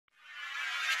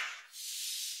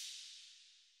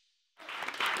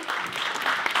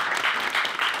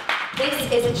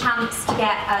this is a chance to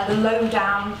get the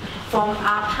lowdown from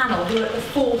our panel who are at the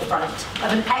forefront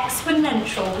of an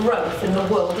exponential growth in the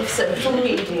world of social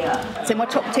media. So my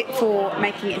top tip for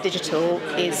making it digital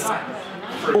is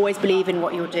always believe in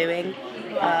what you're doing.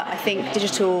 I think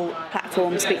digital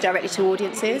platforms speak directly to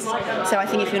audiences, so I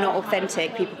think if you're not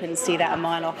authentic, people can see that a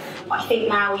mile off. I think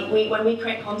now when we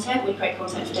create content for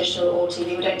digital or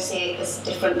TV. We don't see it as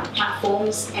different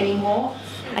platforms anymore.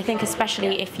 I think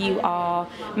especially if you are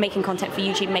making content for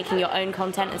YouTube, making your own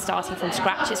content and starting from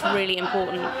scratch, it's really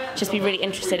important just be really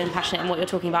interested and passionate in what you're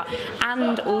talking about,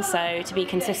 and also to be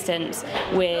consistent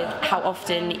with how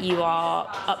often you are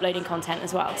uploading content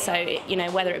as well. So, you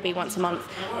know, whether it be once a month,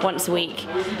 once a week,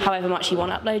 however much you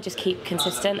want to upload, just keep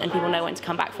consistent and people know when to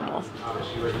come back for more.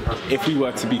 If we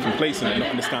were to be complacent and not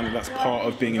understand that that's part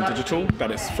of being in digital,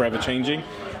 that it's forever changing,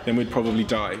 then we'd probably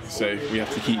die. So we have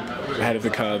to keep ahead of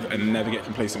the curve and never get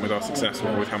complacent with our success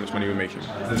or with how much money we're making.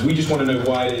 We just want to know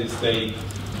why it is they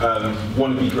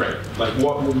want to be great.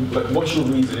 What's your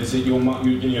reason? Is it your mum?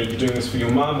 You're doing this for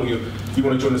your mum, or you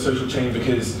want to join the social chain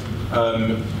because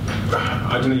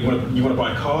I don't know, you want to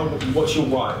buy a car? What's your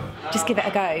why? Just give it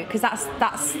a go, because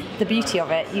that's the beauty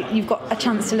of it. You've got a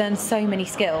chance to learn so many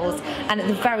skills, and at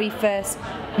the very first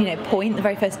point, the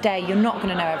very first day, you're not going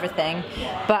to know everything,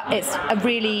 but it's a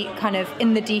really kind of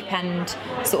in the deep end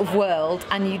sort of world,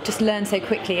 and you just learn so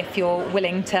quickly if you're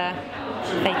willing to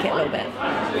fake it a little bit.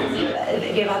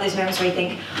 Have you had those moments where you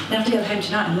think, I have to go home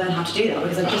tonight and learn how to do that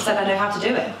because I've just said I know how to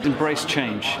do it? Embrace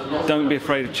change. Don't be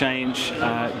afraid of change.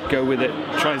 Go with it.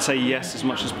 Try and say yes as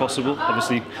much as possible,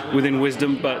 obviously within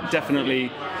wisdom, but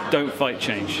definitely don't fight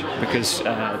change, because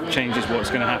change is what's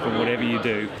going to happen whatever you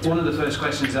do. One of the first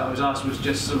questions that I was asked was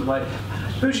just sort of like,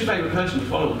 who's your favourite person you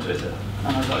follow on Twitter?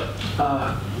 And I was like,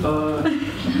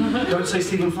 don't say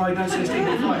Stephen Fry, don't say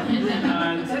Stephen Fry.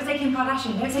 Don't say Kim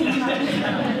Kardashian, don't say Kim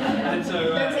Kardashian.